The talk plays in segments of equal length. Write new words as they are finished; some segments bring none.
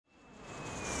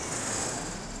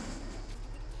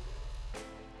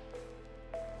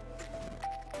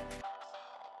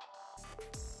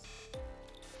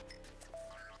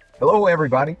Hello,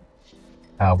 everybody.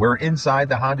 We're inside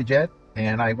the HondaJet,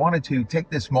 and I wanted to take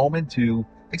this moment to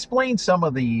explain some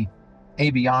of the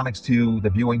avionics to the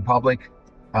viewing public.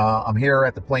 I'm here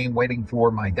at the plane waiting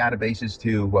for my databases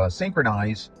to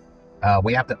synchronize.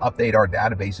 We have to update our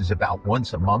databases about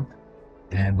once a month,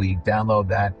 and we download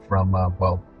that from,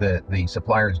 the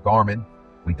supplier's Garmin.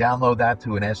 We download that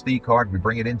to an SD card, we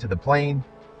bring it into the plane,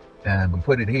 and we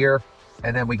put it here,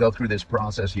 and then we go through this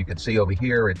process. You can see over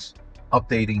here, it's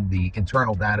updating the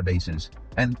internal databases.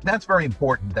 And that's very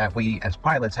important that we as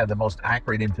pilots have the most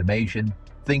accurate information.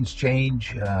 Things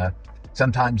change.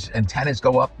 Sometimes antennas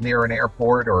go up near an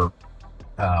airport, or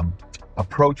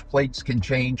approach plates can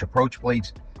change. Approach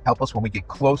plates help us when we get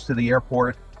close to the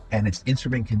airport and it's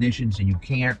instrument conditions and you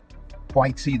can't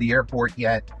quite see the airport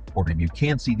yet, or maybe you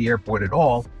can't see the airport at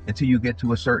all until you get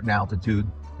to a certain altitude,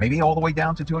 maybe all the way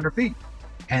down to 200 feet.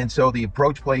 And so the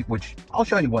approach plate, which I'll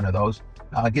show you one of those,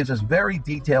 gives us very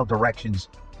detailed directions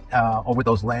over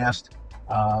those last,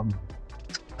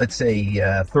 let's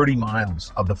say, 30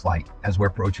 miles of the flight as we're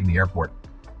approaching the airport.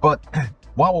 But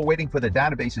while we're waiting for the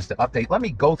databases to update, let me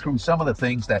go through some of the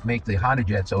things that make the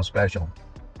HondaJet so special.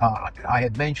 I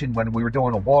had mentioned when we were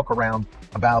doing a walk around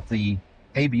about the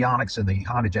avionics in the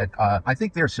HondaJet. I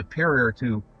think they're superior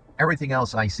to everything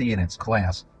else I see in its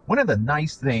class. One of the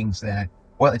nice things that,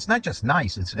 well, it's not just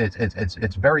nice,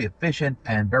 it's very efficient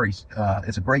and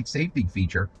it's a great safety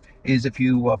feature, is if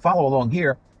you follow along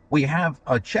here, we have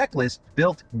a checklist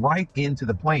built right into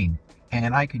the plane.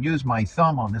 And I can use my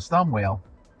thumb on this thumb wheel,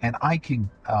 and I can,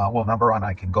 number one,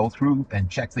 I can go through and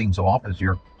check things off as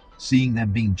you're seeing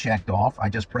them being checked off. I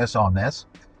just press on this.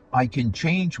 I can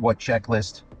change what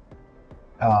checklist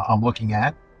I'm looking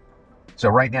at. So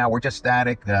right now we're just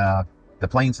static. The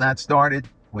plane's not started.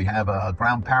 We have a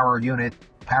ground power unit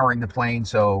powering the plane,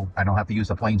 so I don't have to use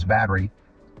the plane's battery.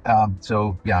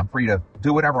 So yeah, I'm free to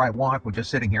do whatever I want. We're just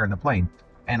sitting here in the plane,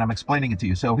 and I'm explaining it to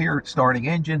you. So here, starting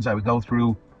engines, I would go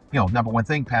through, number one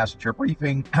thing, passenger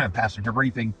briefing,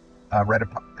 red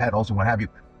pedals, and what have you.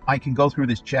 I can go through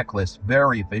this checklist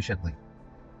very efficiently,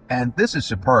 and this is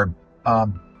superb.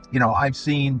 I've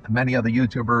seen many other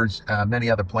YouTubers, many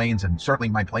other planes, and certainly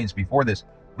my planes before this,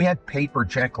 we had paper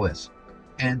checklists.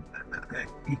 And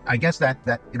I guess that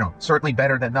certainly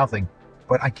better than nothing,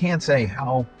 but I can't say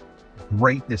how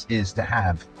great this is to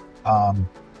have.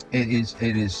 It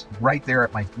is right there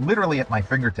at literally at my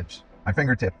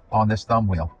fingertip on this thumb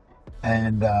wheel,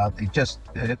 and it's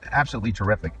absolutely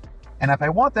terrific. And if I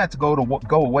want that to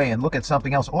go away and look at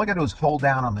something else, all I got to do is hold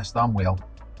down on this thumb wheel,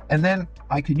 and then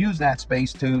I can use that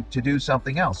space to do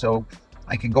something else. So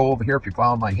I can go over here. If you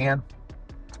follow my hand,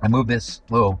 I move this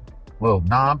little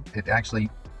knob.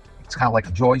 It's kind of like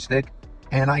a joystick,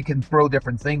 and I can throw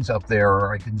different things up there,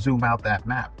 or I can zoom out that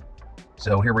map.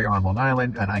 So here we are on Long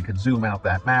Island, and I could zoom out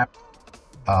that map.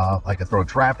 I could throw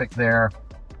traffic there,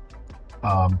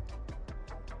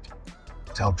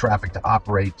 tell traffic to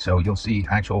operate, so you'll see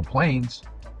actual planes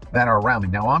that are around me.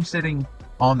 Now I'm sitting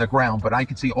on the ground, but I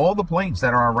can see all the planes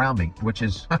that are around me, which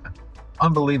is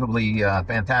unbelievably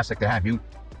fantastic to have.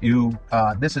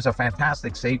 This is a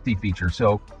fantastic safety feature.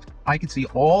 So I can see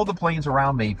all the planes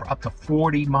around me for up to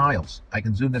 40 miles. I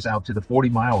can zoom this out to the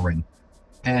 40-mile ring,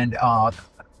 and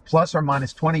plus or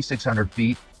minus 2,600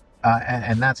 feet,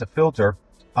 and that's a filter.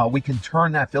 We can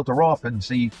turn that filter off and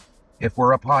see if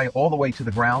we're up high all the way to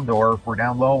the ground, or if we're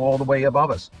down low all the way above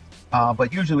us.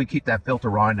 But usually we keep that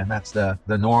filter on, and that's the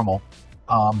normal.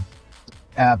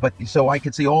 But so I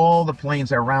can see all the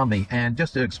planes around me. And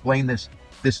just to explain this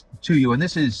to you, and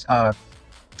this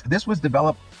was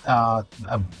developed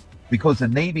because the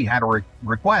Navy had a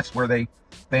request where they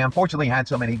unfortunately had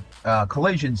so many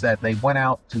collisions that they went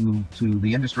out to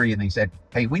the industry and they said,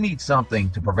 hey, we need something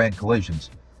to prevent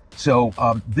collisions. So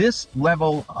this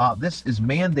is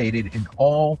mandated in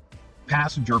all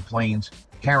passenger planes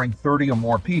carrying 30 or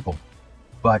more people,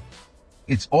 but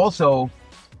it's also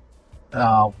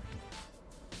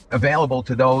available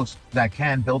to those that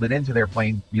can build it into their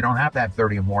plane. You don't have to have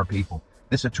 30 or more people.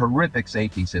 This is a terrific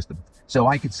safety system. So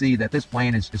I could see that this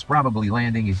plane is probably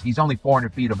landing. He's only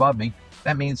 400 feet above me.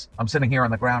 That means I'm sitting here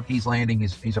on the ground. He's landing.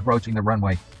 He's approaching the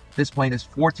runway. This plane is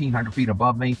 1,400 feet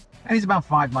above me, and he's about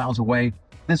 5 miles away.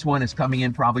 This one is coming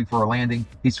in probably for a landing.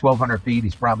 He's 1,200 feet.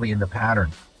 He's probably in the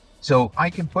pattern. So I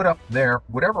can put up there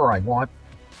whatever I want.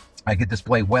 I could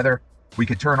display weather. We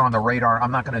could turn on the radar.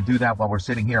 I'm not going to do that while we're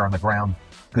sitting here on the ground,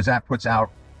 because that puts out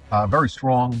very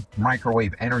strong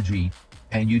microwave energy,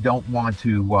 and you don't want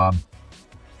to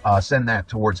send that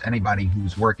towards anybody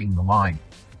who's working the line.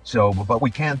 So, but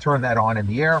we can turn that on in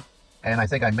the air. And I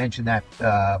think I mentioned that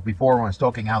before when I was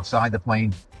talking outside the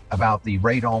plane about the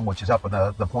radome, which is up in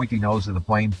the pointy nose of the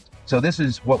plane. So this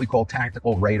is what we call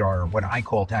tactical radar, or what I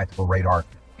call tactical radar.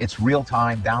 It's real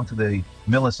time down to the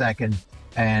millisecond,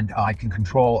 and I can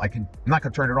control. I'm not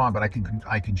going to turn it on, but I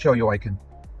can show you. Well,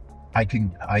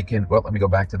 let me go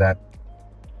back to that.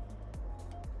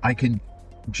 I can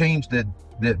change the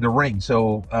ring,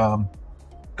 so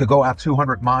could go out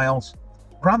 200 miles.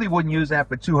 Probably wouldn't use that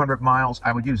for 200 miles.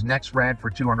 I would use NextRad for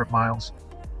 200 miles,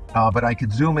 but I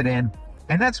could zoom it in,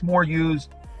 and that's more used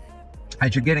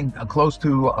as you're getting close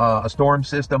to a storm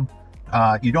system.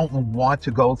 You don't want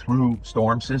to go through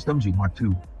storm systems. You want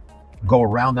to go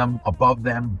around them, above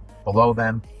them, below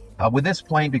them. With this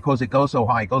plane, because it goes so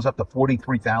high, it goes up to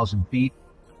 43,000 feet,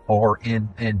 or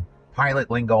in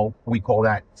pilot lingo, we call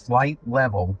that flight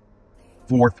level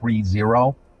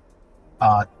 430.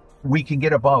 We can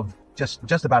get above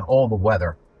just about all the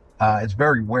weather. It's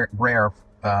very rare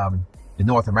in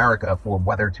North America for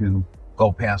weather to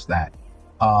go past that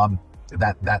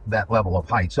level of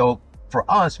height. So for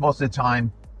us, most of the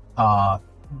time,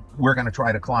 we're going to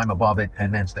try to climb above it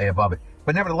and then stay above it.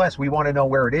 But nevertheless, we want to know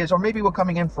where it is, or maybe we're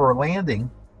coming in for a landing,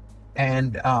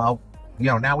 and now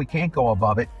we can't go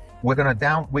above it. We're going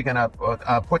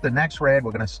to put the NextRad.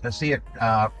 We're going to see it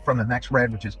from the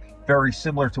NextRad, which is very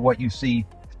similar to what you see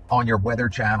on your weather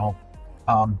channel.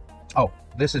 Oh,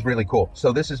 this is really cool.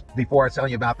 So this is before I tell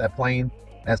you about that plane.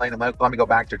 Let me go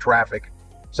back to traffic.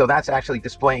 So that's actually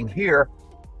displaying here.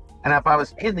 And if I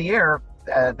was in the air,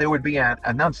 there would be an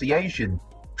annunciation,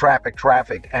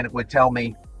 traffic, and it would tell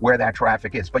me where that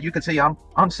traffic is. But you can see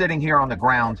I'm sitting here on the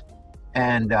ground,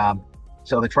 and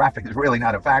so the traffic is really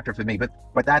not a factor for me.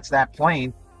 But that's that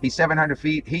plane. He's 700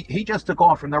 feet. He just took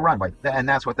off from the runway, and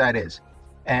that's what that is.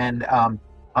 And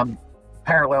I'm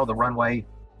parallel the runway,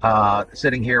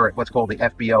 sitting here at what's called the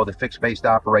FBO, the fixed based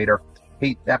operator.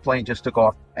 That plane just took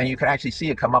off, and you can actually see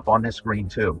it come up on this screen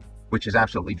too, which is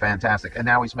absolutely fantastic. And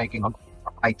now he's making a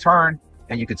right turn,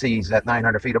 and you can see he's at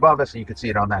 900 feet above us, and you can see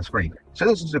it on that screen. So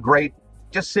this is a great,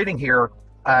 just sitting here,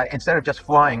 instead of just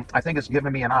flying, I think it's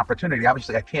given me an opportunity.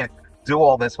 Obviously, I can't do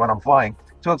all this when I'm flying,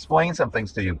 to explain some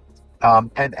things to you.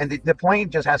 And the plane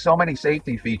just has so many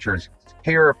safety features.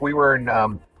 Here, if we were in,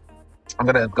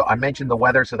 I mentioned the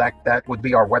weather, so that would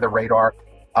be our weather radar.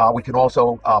 We can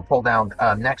also pull down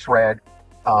NextRad.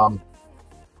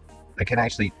 I can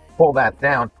actually pull that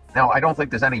down. Now, I don't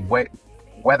think there's any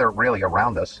weather really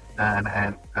around us,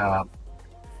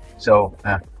 so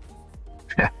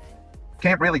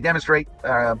can't really demonstrate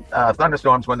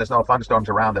thunderstorms when there's no thunderstorms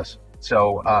around us.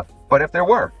 So, but if there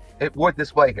were, it would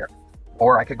display here.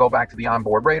 Or I could go back to the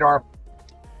onboard radar.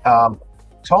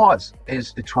 TAWS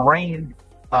is the terrain.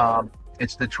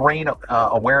 It's the terrain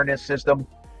awareness system.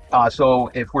 So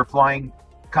if we're flying,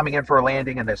 coming in for a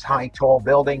landing, and there's high, tall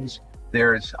buildings,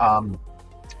 there's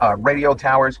radio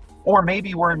towers, or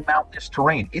maybe we're in mountainous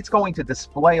terrain, it's going to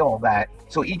display all that.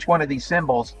 So each one of these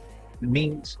symbols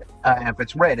means, if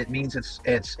it's red, it means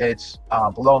it's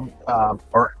below,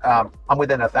 I'm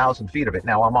within 1,000 feet of it.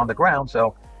 Now I'm on the ground,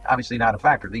 so obviously not a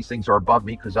factor. These things are above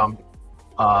me because I'm,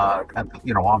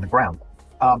 on the ground.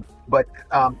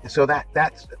 So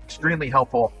that's extremely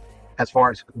helpful as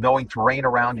far as knowing terrain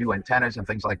around you, antennas and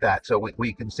things like that. So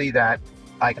we can see that.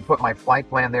 I can put my flight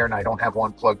plan there, and I don't have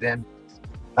one plugged in.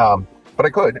 But I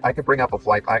could bring up a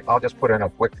flight. I'll just put in a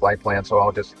quick flight plan. So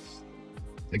I'll just,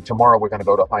 like, tomorrow we're going to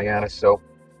go to Hyannis. So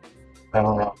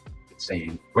let's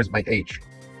see, where's my H?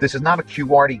 This is not a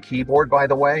QWERTY keyboard, by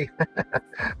the way.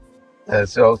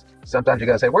 So sometimes you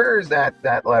got to say, where is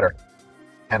that letter?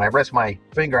 And I rest my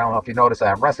finger. I don't know if you notice that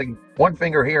I'm resting one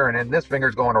finger here, and then this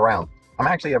finger's going around. I'm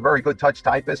actually a very good touch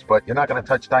typist, but you're not going to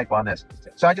touch type on this.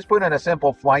 So I just put in a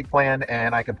simple flight plan,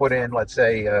 and I can put in, let's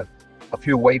say, a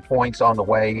few waypoints on the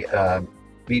way.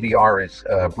 BDR is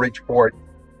Bridgeport.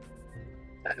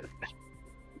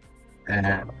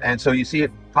 And so you see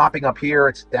it popping up here.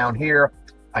 It's down here.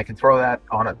 I can throw that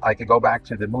on I could go back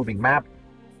to the moving map,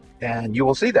 and you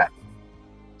will see that.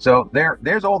 So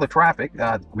there's all the traffic.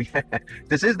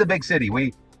 This is the big city.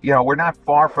 We're not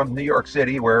far from New York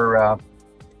City. We're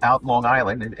out Long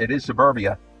Island. It is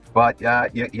suburbia, but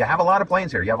you have a lot of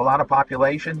planes here. You have a lot of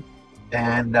population,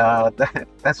 and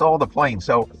that's all the planes.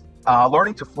 So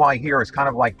learning to fly here is kind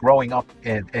of like growing up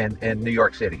in New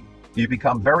York City. You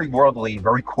become very worldly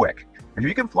very quick. If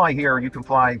you can fly here, you can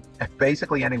fly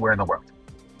basically anywhere in the world.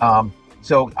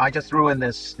 So I just threw in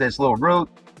this little route,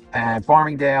 and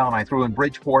Farmingdale, and I threw in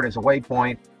Bridgeport as a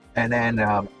waypoint, and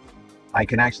then I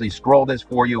can actually scroll this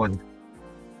for you, and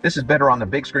this is better on the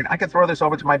big screen. I could throw this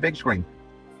over to my big screen.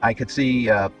 I could see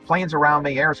planes around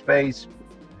me, airspace,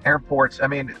 airports. I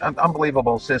mean,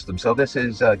 unbelievable system. So this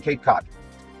is Cape Cod.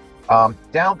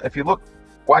 Down, if you look,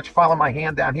 follow my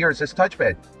hand down here, is this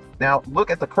touchpad. Now look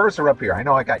at the cursor up here. I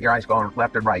know I got your eyes going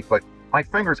left and right, but my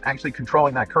finger's actually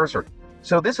controlling that cursor.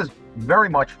 So this is very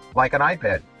much like an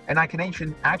iPad, and I can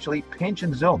actually pinch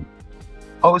and zoom.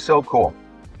 Oh, so cool.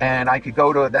 And I could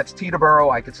go to, that's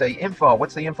Teterboro. I could say info.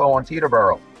 What's the info on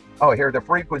Teterboro? Oh, here are the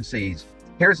frequencies.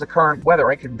 Here's the current weather.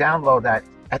 I can download that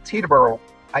at Teterboro.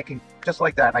 I can, just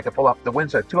like that, I can pull up the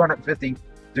winds at 250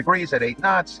 degrees at 8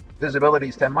 knots. Visibility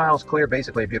is 10 miles, clear,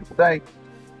 basically a beautiful day.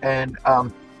 And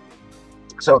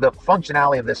so the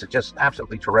functionality of this is just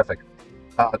absolutely terrific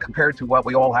compared to what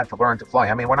we all had to learn to fly.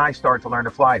 I mean, when I started to learn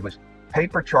to fly, it was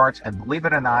paper charts and, believe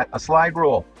it or not, a slide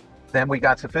rule. Then we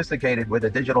got sophisticated with a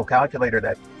digital calculator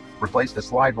that replaced the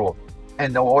slide rule,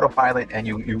 and no autopilot. And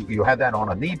you had that on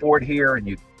a knee board here, and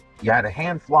you had a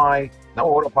hand fly, no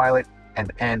autopilot,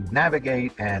 and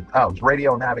navigate, and it was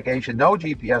radio navigation, no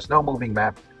GPS, no moving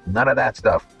map, none of that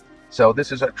stuff. So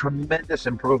this is a tremendous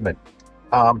improvement.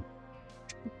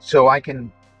 So I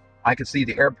can see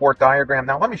the airport diagram.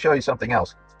 Now let me show you something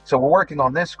else. So we're working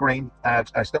on this screen.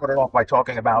 I started off by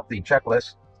talking about the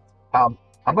checklist. I'm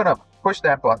going to push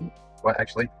that button. Well,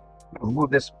 actually, move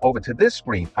this over to this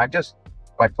screen.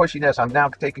 By pushing this, I'm now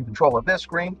taking control of this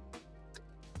screen,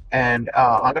 and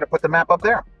I'm going to put the map up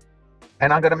there,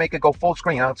 and I'm going to make it go full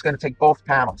screen. Now it's going to take both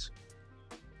panels.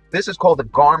 This is called the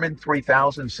Garmin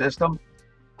 3000 system,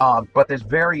 but there's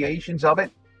variations of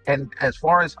it. And as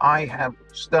far as I have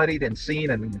studied and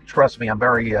seen, and trust me, I'm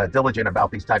very diligent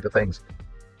about these type of things,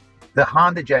 the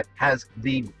HondaJet has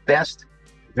the best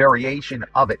variation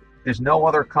of it. There's no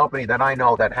other company that I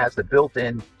know that has the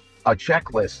built-in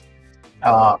checklist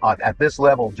at this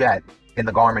level jet in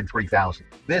the Garmin 3000.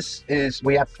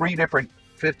 We have 3 different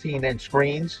 15-inch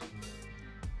screens.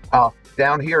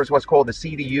 Down here is what's called the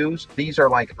CDUs. These are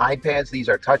like iPads. These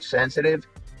are touch sensitive.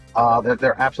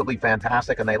 They're absolutely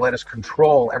fantastic, and they let us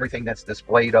control everything that's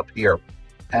displayed up here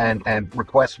and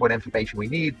request what information we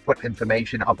need, put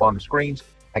information up on the screens.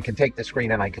 I can take the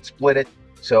screen and I can split it.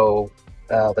 So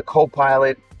the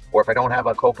co-pilot, or if I don't have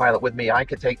a co-pilot with me, I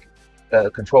could take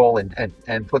control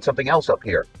and put something else up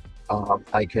here.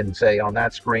 I can say on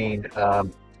that screen,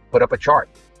 put up a chart.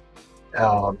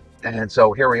 And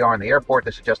so here we are in the airport.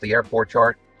 This is just the airport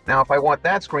chart. Now, if I want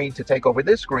that screen to take over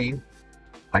this screen,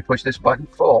 I push this button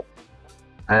full,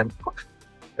 and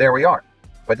there we are.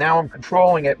 But now I'm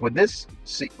controlling it with this,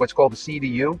 what's called the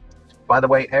CDU. By the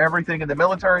way, everything in the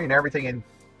military and everything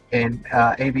in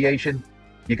aviation,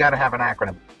 you got to have an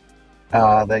acronym.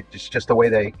 Just the way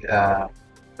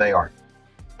they are.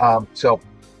 So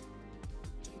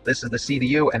this is the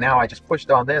CDU, and now I just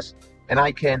pushed on this, and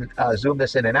I can zoom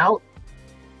this in and out,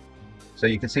 so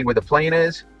you can see where the plane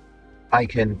is. I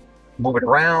can move it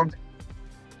around.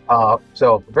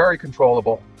 So very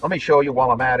controllable. Let me show you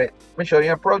while I'm at it. Let me show you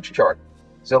an approach chart.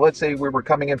 So let's say we were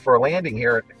coming in for a landing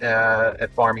here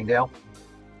at Farmingdale,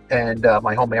 and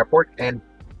my home airport, and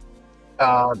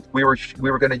we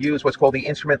were going to use what's called the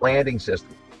instrument landing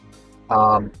system,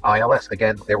 ILS.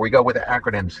 Again, there we go with the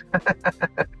acronyms.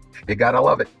 You gotta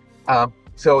love it.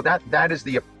 So that is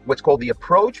what's called the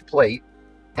approach plate,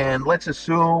 and let's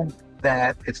assume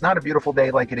that it's not a beautiful day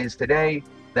like it is today,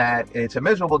 that it's a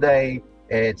miserable day.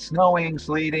 It's snowing,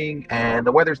 sleeting, and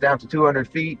the weather's down to 200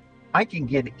 feet. I can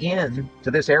get in to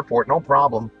this airport, no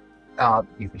problem.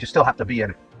 You just still have to be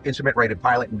an instrument-rated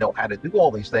pilot and know how to do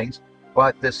all these things.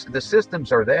 But the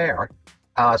systems are there.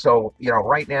 So,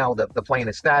 right now the plane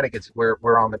is static.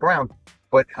 We're on the ground.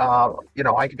 But,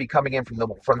 I could be coming in from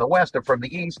the west or from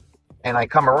the east, and I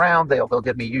come around. They'll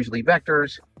give me usually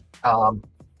vectors,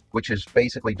 which is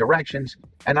basically directions.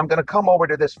 And I'm going to come over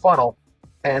to this funnel.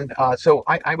 And so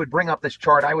I would bring up this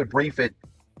chart. I would brief it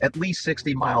at least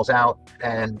 60 miles out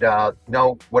and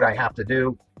know what I have to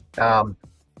do. And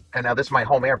now this is my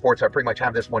home airport, so I pretty much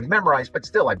have this one memorized, but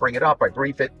still I bring it up, I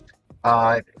brief it.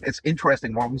 It's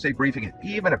interesting when we say briefing it,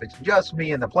 even if it's just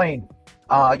me in the plane,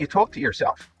 you talk to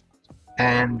yourself.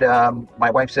 And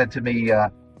my wife said to me,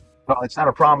 well, it's not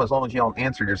a problem as long as you don't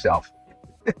answer yourself.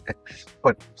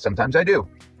 But sometimes I do.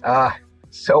 But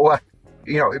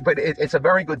it's a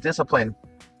very good discipline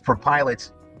for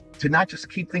pilots to not just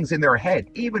keep things in their head,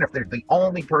 even if they're the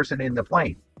only person in the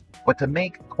plane, but to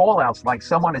make call outs like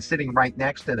someone is sitting right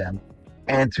next to them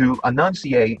and to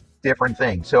enunciate different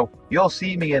things. So you'll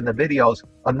see me in the videos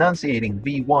enunciating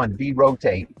V1, V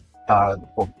rotate,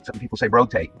 well, some people say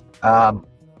rotate,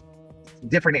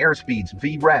 different airspeeds,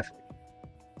 V ref,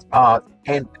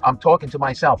 and I'm talking to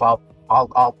myself.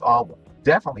 I'll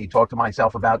definitely talk to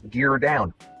myself about gear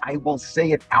down. I will say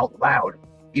it out loud,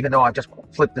 even though I just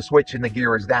flipped the switch and the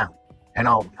gear is down. And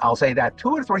I'll say that 2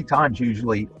 or 3 times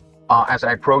usually as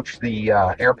I approach the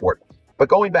airport. But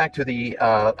going back to the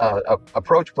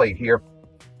approach plate here,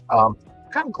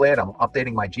 Kind of glad I'm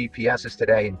updating my GPSs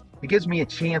today, and it gives me a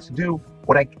chance to do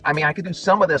what I mean, I could do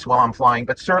some of this while I'm flying,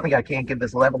 but certainly I can't give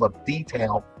this level of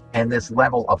detail and this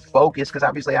level of focus because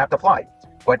obviously I have to fly.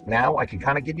 But now I can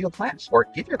kind of give you a class, or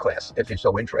give you a class if you're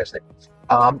so interested.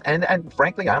 And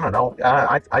frankly, I don't know.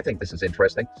 I think this is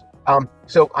interesting.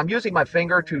 So I'm using my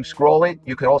finger to scroll it.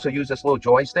 You could also use this little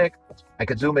joystick. I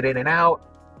could zoom it in and out.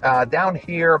 Down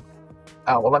here,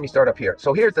 well, let me start up here.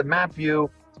 So here's the map view.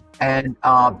 And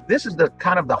this is the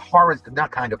kind of the horizontal,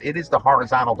 not kind of, it is the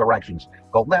horizontal directions.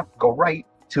 Go left, go right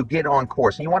to get on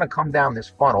course. And you want to come down this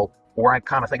funnel, or I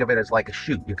kind of think of it as like a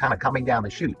chute. You're kind of coming down the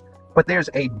chute. But there's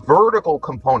a vertical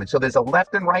component. So there's a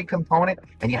left and right component,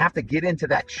 and you have to get into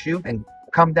that chute and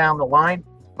come down the line.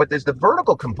 But there's the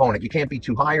vertical component. You can't be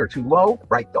too high or too low,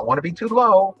 right? Don't want to be too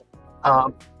low.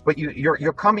 But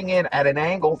you're coming in at an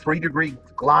angle, 3-degree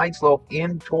glide slope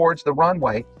in towards the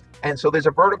runway. And so there's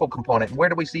a vertical component. And where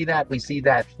do we see that? We see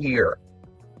that here.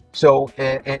 So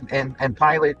and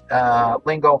pilot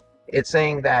lingo, it's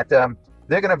saying that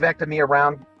they're going to vector me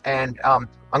around, and I'm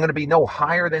going to be no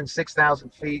higher than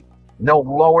 6,000 feet, no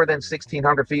lower than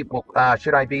 1,600 feet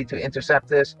should I be to intercept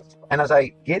this. And as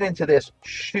I get into this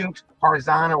chute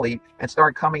horizontally and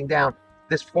start coming down,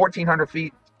 this 1,400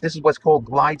 feet, this is what's called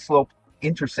glide slope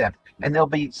intercept. And there'll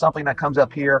be something that comes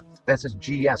up here that says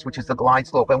GS, which is the glide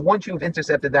slope. And once you've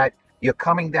intercepted that, you're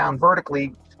coming down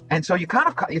vertically. And so you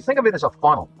think of it as a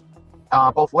funnel,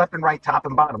 both left and right, top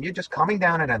and bottom. You're just coming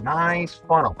down in a nice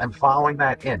funnel and following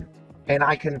that in. And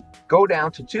I can go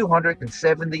down to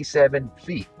 277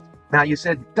 feet. Now you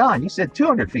said, Don, you said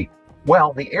 200 feet.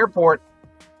 Well, the airport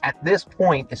at this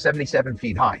point is 77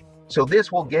 feet high. So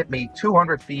this will get me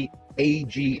 200 feet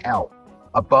AGL,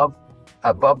 above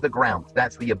the ground.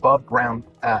 That's the above ground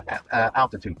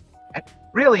altitude. And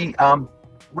really,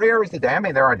 rare is the day. I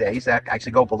mean, there are days that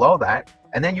actually go below that,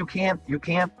 and then you can't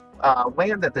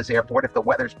land at this airport if the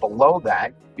weather's below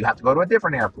that. You have to go to a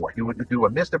different airport. You would do a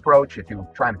missed approach if you're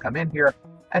trying to come in here,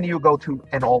 and you go to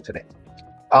an alternate.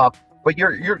 But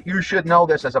you should know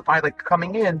this as a pilot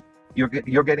coming in.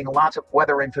 You're getting lots of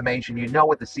weather information. You know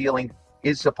what the ceiling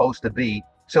is supposed to be.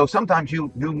 So sometimes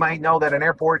you might know that an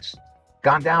airport's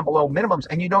gone down below minimums,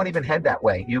 and you don't even head that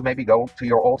way. You maybe go to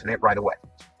your alternate right away.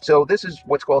 So this is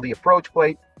what's called the approach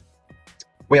plate.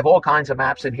 We have all kinds of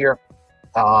maps in here.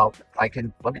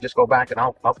 Let me just go back and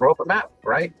I'll throw up a map,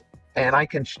 right? And I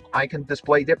can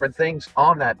display different things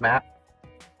on that map.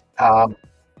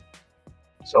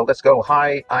 So let's go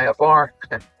high IFR.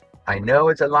 I know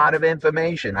it's a lot of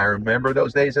information. I remember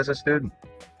those days as a student.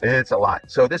 It's a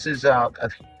lot. So this is, I'm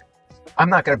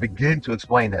not going to begin to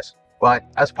explain this, but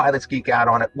us pilots geek out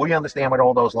on it. We understand what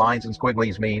all those lines and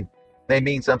squigglies mean. They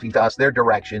mean something to us. They're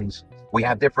directions. We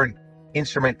have different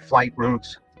instrument flight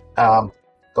routes.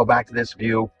 Go back to this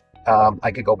view.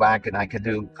 I could go back and I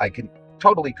can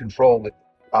totally control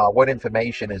what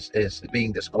information is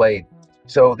being displayed.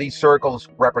 So these circles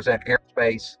represent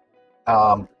airspace.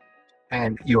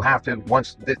 And you have to,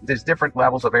 there's different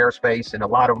levels of airspace, and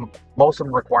most of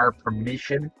them require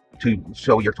permission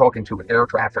so you're talking to air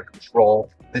traffic control.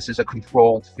 This is a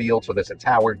controlled field, so there's a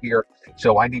tower here.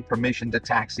 So I need permission to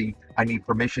taxi, I need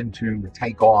permission to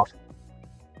take off,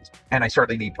 and I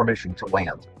certainly need permission to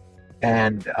land.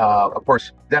 And of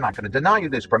course, they're not going to deny you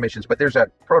those permissions, but there's a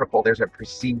protocol, there's a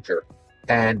procedure.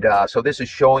 And so this is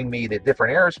showing me the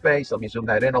different airspace. Let me zoom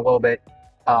that in a little bit.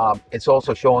 It's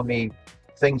also showing me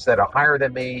things that are higher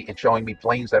than me. It's showing me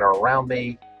planes that are around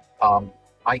me.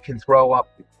 I can throw up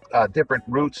different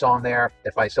routes on there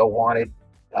if I so wanted.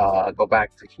 Go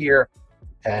back to here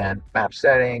and map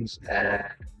settings, and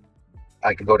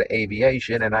I could go to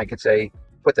aviation, and I could say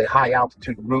put the high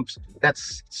altitude routes.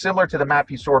 That's similar to the map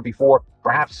you saw before,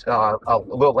 perhaps a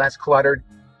little less cluttered.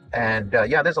 And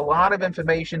yeah, there's a lot of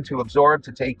information to absorb,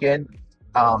 to take in.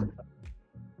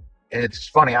 It's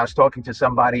funny, I was talking to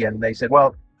somebody and they said,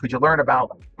 well, could you learn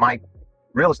about my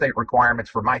real estate requirements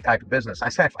for my type of business? I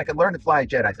said, if I could learn to fly a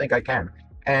jet, I think I can.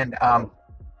 And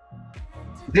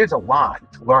there's a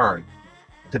lot to learn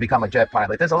to become a jet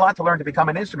pilot. There's a lot to learn to become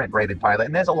an instrument rated pilot.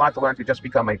 And there's a lot to learn to just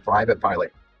become a private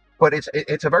pilot. But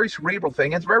it's a very cerebral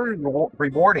thing. It's very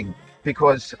rewarding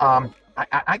because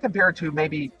I compare it to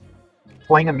maybe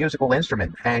playing a musical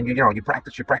instrument, and you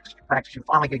practice, you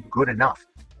finally get good enough,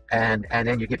 and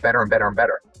then you get better and better and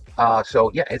better.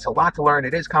 So yeah, it's a lot to learn.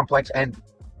 It is complex, and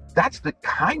that's the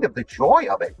kind of the joy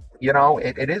of it.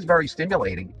 It is very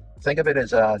stimulating. Think of it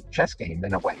as a chess game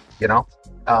in a way,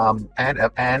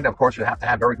 and of course you have to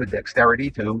have very good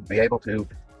dexterity to be able to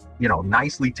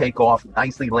nicely take off,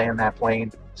 nicely land that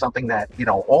plane. Something that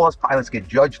all us pilots get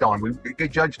judged on. We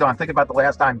get judged on. Think about the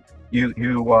last time you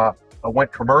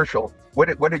went commercial, what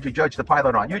did you judge the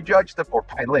pilot on? You judged them, or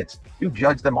pilots, you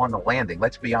judged them on the landing.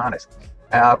 Let's be honest.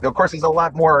 Of course, there's a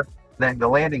lot more than the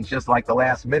landing's just like the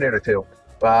last minute or two,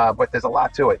 but there's a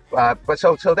lot to it. But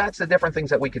so that's the different things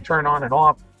that we can turn on and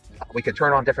off. We can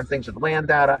turn on different things with land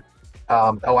data.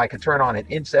 I can turn on an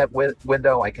inset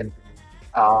window. I can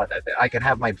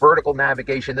have my vertical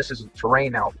navigation. This is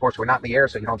terrain now. Of course, we're not in the air,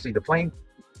 so you don't see the plane.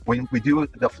 When we do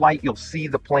the flight, you'll see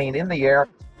the plane in the air.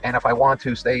 And if I want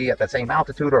to stay at the same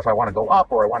altitude, or if I want to go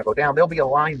up, or I want to go down, there'll be a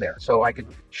line there. So I could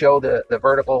show the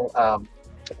vertical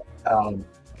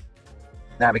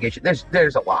navigation.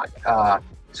 There's a lot.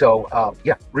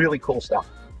 Yeah, really cool stuff.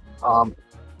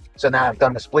 So now I've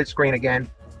done the split screen again.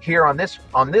 Here on this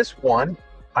one,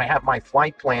 I have my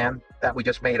flight plan that we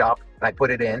just made up, and I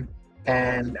put it in,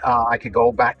 and I could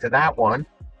go back to that one,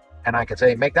 and I could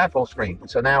say, make that full screen.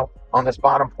 So now on this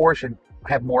bottom portion, I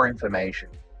have more information,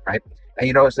 right? And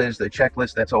you notice there's the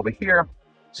checklist that's over here.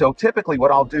 So typically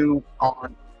what I'll do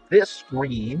on this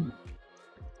screen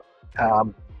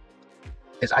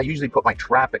is I usually put my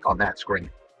traffic on that screen,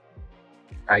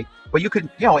 right? But you could,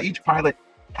 each pilot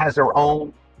has their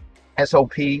own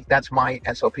SOP. That's my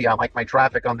SOP. I like my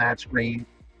traffic on that screen.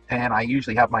 And I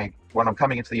usually have when I'm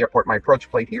coming into the airport, my approach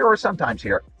plate here, or sometimes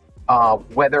here.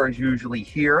 Weather is usually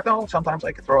here, though. Sometimes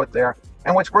I could throw it there.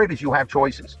 And what's great is you have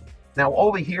choices. Now,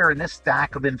 over here in this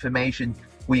stack of information,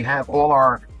 we have all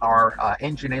our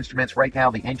engine instruments. Right now,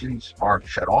 the engines are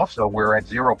shut off, so we're at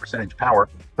 0% power.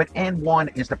 But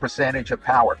N1 is the percentage of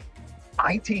power.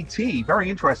 ITT, very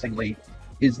interestingly,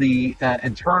 is the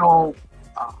internal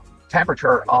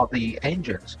temperature of the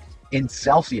engines in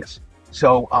Celsius.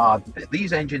 So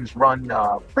these engines run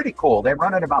pretty cool. They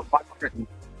run at about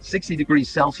 560 degrees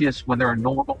Celsius when they're in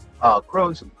normal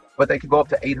cruise, but they can go up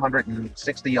to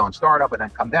 860 on startup and then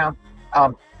come down.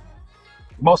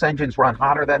 Most engines run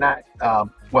hotter than that.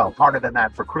 Hotter than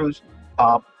that for cruise.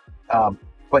 But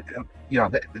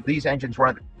these engines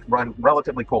run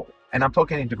relatively cool. And I'm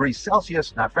talking in degrees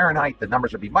Celsius, not Fahrenheit. The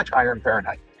numbers would be much higher in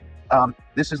Fahrenheit.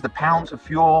 This is the pounds of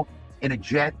fuel in a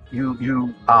jet.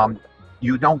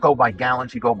 You don't go by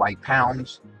gallons, you go by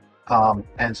pounds.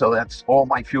 And so that's all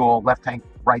my fuel, left tank,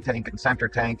 right tank, and center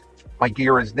tank. My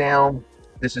gear is down.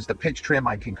 This is the pitch trim.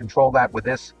 I can control that with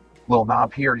this little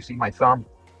knob here. You see my thumb?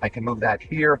 I can move that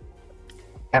here.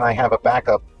 And I have a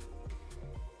backup.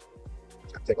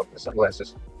 I'll take off the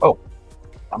sunglasses. Oh,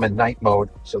 I'm in night mode,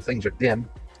 so things are dim.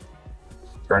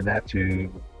 Turn that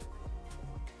to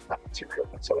not material.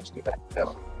 So let's do that.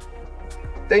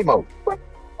 Day mode.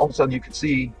 All of a sudden you can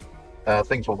see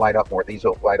things will light up more. These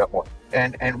will light up more.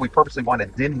 And we purposely want to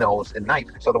dim those at night,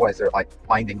 because otherwise they're like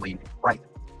blindingly bright.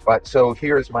 But so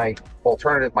here's my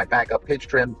alternative, my backup pitch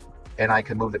trim, and I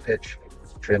can move the pitch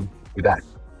trim with that.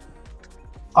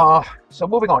 So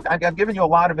moving on, I've given you a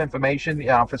lot of information.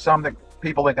 For some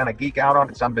people are going to geek out on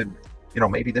it. Some,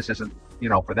 maybe this isn't,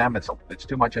 for them it's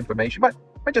too much information. But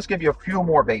let me just give you a few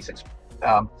more basics.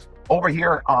 Over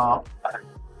here on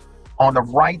the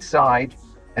right side,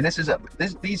 and this is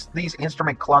these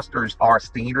instrument clusters are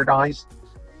standardized.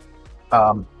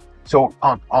 So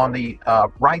on the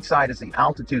right side is the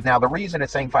altitude. Now the reason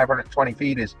it's saying 520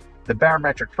 feet is the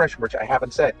barometric pressure, which I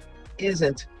haven't said,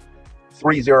 isn't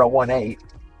 3018.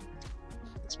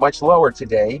 It's much lower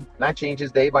today. That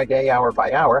changes day by day, hour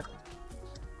by hour.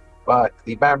 But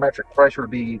the barometric pressure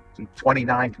would be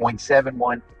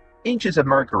 29.71 inches of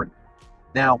mercury.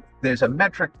 Now, there's a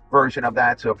metric version of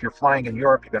that. So if you're flying in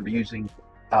Europe, you're going to be using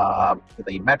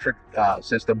the metric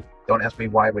system. Don't ask me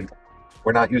why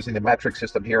we're not using the metric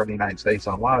system here in the United States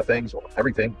on a lot of things, or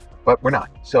everything, but we're not.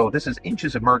 So this is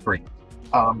inches of mercury.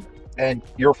 And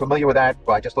you're familiar with that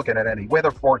by just looking at any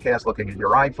weather forecast, looking at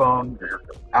your iPhone or your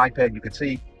iPad, you can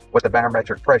see what the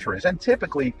barometric pressure is. And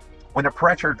typically when the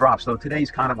pressure drops, so today's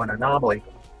kind of an anomaly,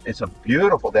 it's a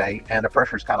beautiful day and the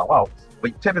pressure is kind of low,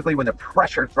 but typically when the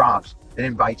pressure drops, it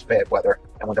invites bad weather.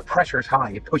 And when the pressure is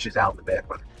high, it pushes out the bad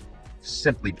weather.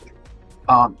 Simply.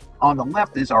 On the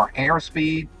left is our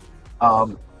airspeed.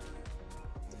 And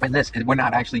this, we're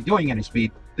not actually doing any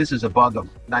speed. This is a bug of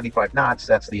 95 knots.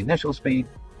 That's the initial speed.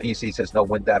 And you see it says no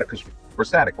wind data because we're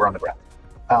static, we're on the ground.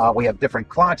 We have different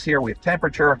clocks here. We have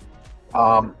temperature.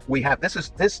 We have,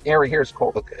 this area here is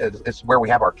called, is where we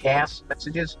have our CAS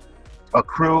messages, a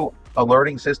crew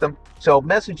alerting system. So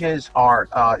messages are,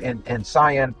 in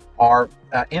CCIM are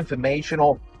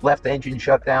informational, left engine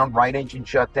shut down, right engine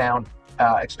shut down,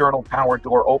 external power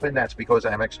door open. That's because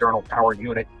I have external power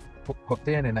unit hooked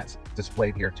in, and that's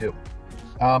displayed here too.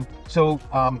 I'm going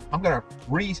to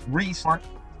restart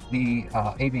the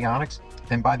Avionics.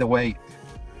 And by the way,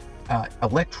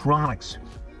 electronics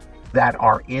that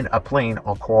are in a plane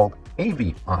are called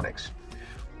Avionics.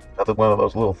 Another one of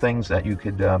those little things that you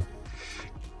could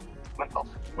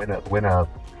win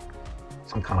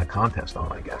some kind of contest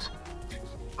on, I guess.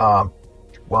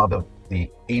 While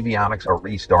the avionics are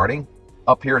restarting,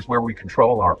 up here is where we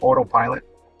control our autopilot.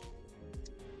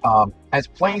 As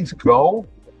planes go,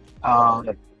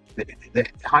 the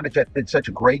HondaJet did such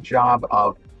a great job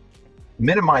of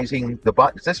minimizing the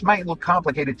buttons. This might look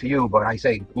complicated to you, but I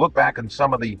say look back on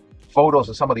some of the photos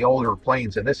of some of the older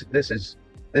planes, and this is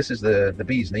the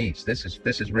bee's knees. This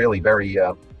is really very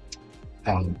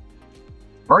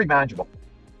very manageable.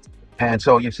 And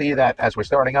so you see that as we're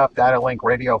starting up, data link,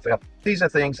 radio fail. These are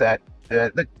things that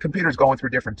the computer's going through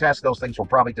different tests. Those things will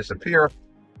probably disappear.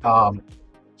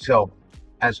 So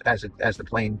as the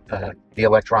plane, the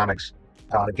electronics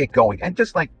get going, and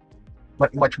just like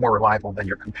much more reliable than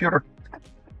your computer.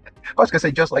 I was gonna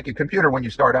say, just like your computer, when you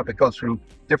start up, it goes through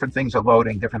different things are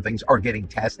loading, different things are getting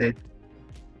tested,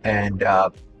 and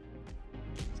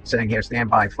saying here,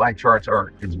 standby flight charts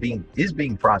is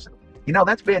being processed. You know,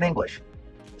 that's bad English.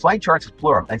 Flight charts is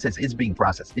plural, and it says is being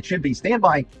processed. It should be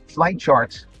standby flight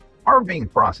charts are being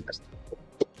processed.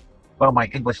 Well, my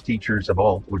English teachers of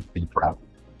old would be proud.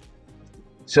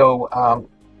 So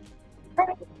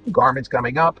Garmin's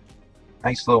coming up.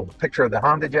 Nice little picture of the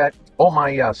HondaJet. All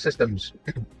my systems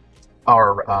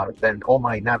are then all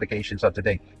my navigation's up to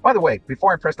date. By the way,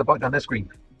 before I press the button on this screen,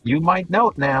 you might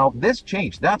note now this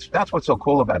changed. That's what's so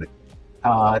cool about it.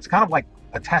 It's kind of like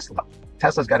a Tesla.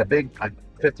 Tesla's got a big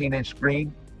 15-inch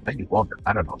screen. Maybe longer.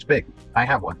 I don't know. It's big. I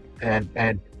have one, and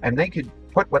they could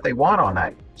put what they want on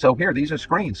that. So here, these are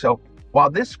screens. So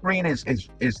while this screen is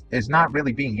not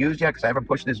really being used yet because I haven't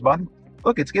pushed this button,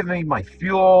 look, it's giving me my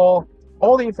fuel.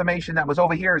 All the information that was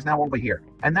over here is now over here,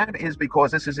 and that is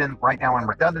because this is right now in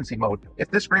redundancy mode. If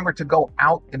this screen were to go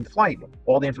out in flight,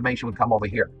 all the information would come over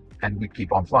here, and we'd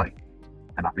keep on flying,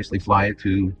 and obviously fly it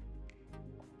to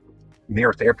the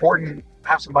nearest airport and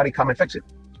have somebody come and fix it.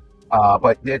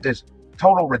 But there's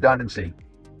total redundancy.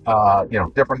 You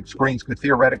know, different screens could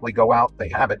theoretically go out. They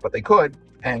have it, but they could,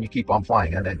 and you keep on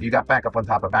flying, and then you got backup on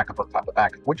top of backup on top of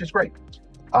backup, which is great.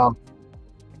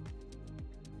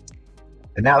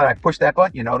 And now that I pushed that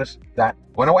button, you notice that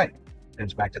went away, and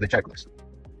it's back to the checklist.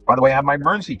 By the way, I have my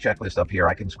emergency checklist up here.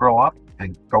 I can scroll up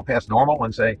and go past normal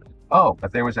and say, oh,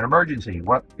 if there was an emergency,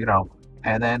 what, you know,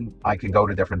 and then I can go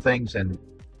to different things and,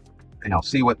 you know,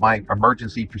 see what my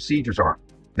emergency procedures are.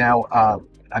 Now,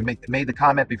 I made the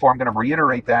comment before. I'm going to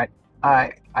reiterate that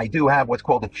I do have what's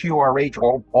called a QRH.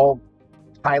 All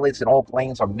pilots and all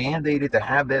planes are mandated to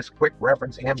have this quick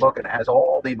reference handbook, and it has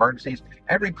all the emergencies.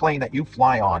 Every plane that you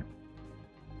fly on,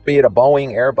 be it a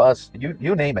Boeing, Airbus,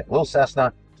 you name it, little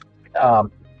Cessna,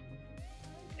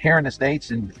 here in the States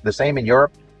and the same in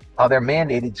Europe, they're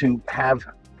mandated to have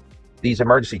these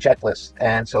emergency checklists.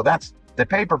 And so that's the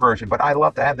paper version, but I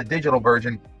love to have the digital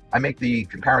version. I make the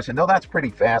comparison. No, that's pretty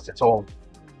fast. It's all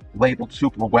labeled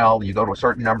super well. You go to a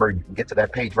certain number and you can get to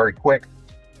that page very quick.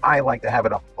 I like to have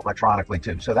it up electronically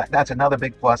too. So that's another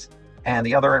big plus. And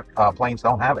the other planes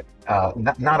don't have it.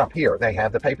 Not up here. They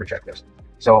have the paper checklist.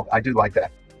 So I do like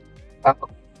that. I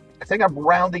think I'm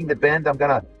rounding the bend. I'm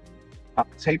going to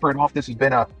taper it off. This has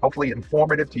been hopefully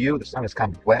informative to you. The sun is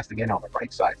kind of blasting in on the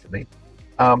right side for me.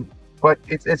 But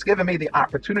it's given me the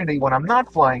opportunity when I'm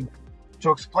not flying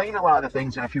to explain a lot of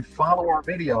things. And if you follow our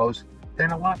videos, then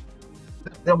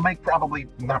they'll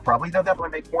definitely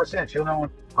make more sense. You'll know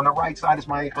on the right side is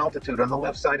my altitude, on the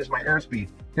left side is my airspeed.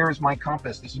 Here is my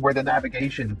compass. This is where the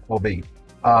navigation will be.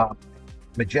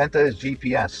 Magenta is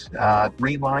GPS.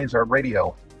 Green lines are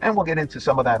radio. And we'll get into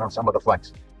some of that on some of the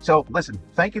flights. So listen,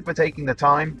 thank you for taking the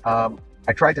time.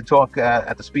 I tried to talk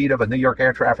at the speed of a New York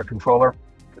air traffic controller,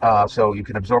 so you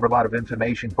can absorb a lot of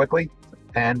information quickly.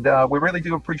 And we really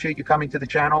do appreciate you coming to the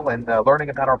channel and learning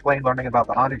about our plane, learning about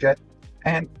the HondaJet.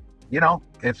 And, you know,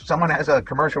 if someone has a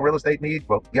commercial real estate need,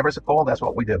 well, give us a call. That's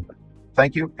what we do.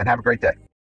 Thank you and have a great day.